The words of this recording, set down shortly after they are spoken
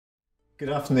Good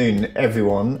afternoon,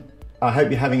 everyone. I hope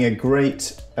you're having a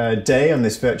great day on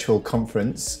this virtual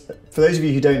conference. For those of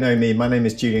you who don't know me, my name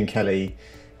is Julian Kelly,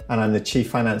 and I'm the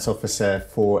Chief Finance Officer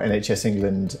for NHS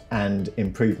England and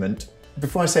Improvement.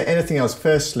 Before I say anything else,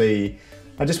 firstly,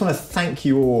 I just want to thank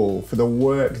you all for the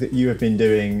work that you have been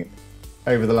doing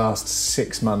over the last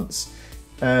 6 months.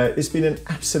 It's been an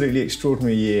absolutely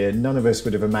extraordinary year. None of us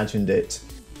would have imagined it.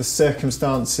 The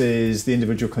circumstances, the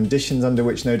individual conditions under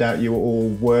which no doubt you were all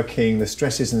working, the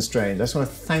stresses and strains. I just want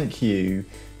to thank you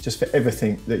just for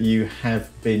everything that you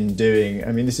have been doing.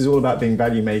 I mean, this is all about being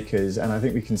value makers, and I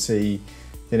think we can see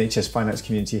the NHS finance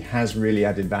community has really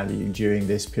added value during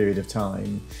this period of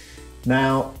time.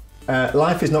 Now,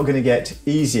 life is not going to get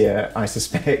easier, I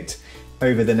suspect,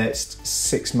 over the next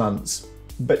 6 months.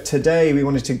 But today we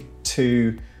wanted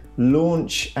to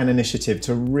launch an initiative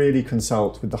to really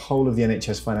consult with the whole of the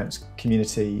NHS finance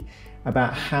community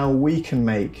about how we can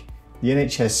make the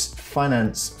NHS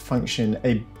finance function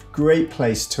a great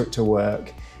place to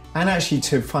work, and actually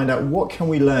to find out what can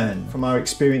we learn from our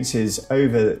experiences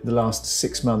over the last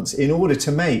 6 months in order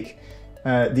to make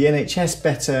the NHS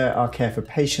better, our care for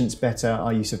patients better,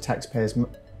 our use of taxpayers'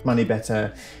 money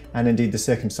better, and indeed the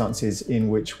circumstances in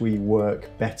which we work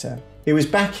better. It was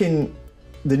back in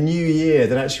the new year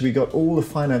that actually we got all the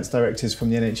finance directors from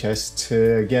the NHS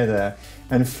together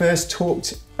and first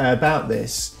talked about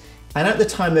this. And at the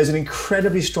time there's an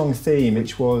incredibly strong theme,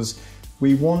 which was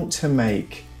we want to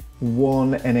make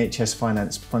one NHS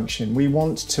finance function. We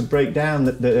want to break down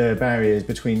the barriers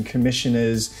between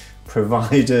commissioners,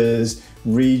 providers,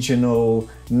 regional,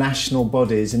 national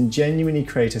bodies, and genuinely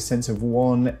create a sense of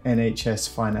one NHS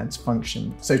finance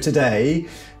function. So today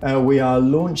we are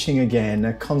launching again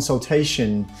a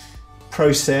consultation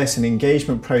process, an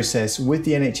engagement process with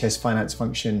the NHS finance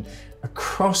function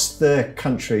across the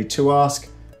country to ask,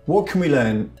 what can we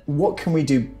learn? What can we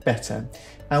do better?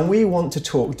 And we want to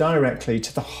talk directly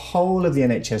to the whole of the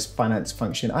NHS finance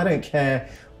function. I don't care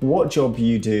what job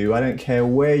you do, I don't care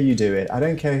where you do it, I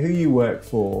don't care who you work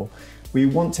for. We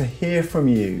want to hear from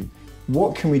you.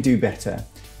 What can we do better?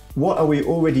 What are we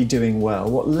already doing well?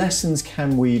 What lessons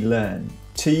can we learn?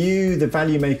 To you, the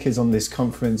value makers on this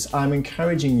conference, I'm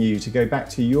encouraging you to go back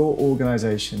to your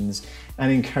organisations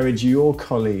and encourage your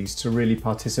colleagues to really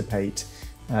participate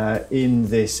in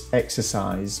this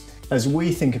exercise as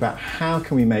we think about how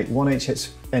can we make one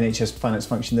NHS finance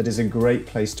function that is a great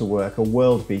place to work, a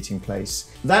world-beating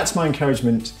place. That's my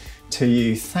encouragement to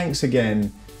you. Thanks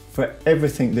again for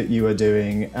everything that you are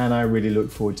doing, and I really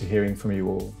look forward to hearing from you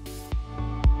all.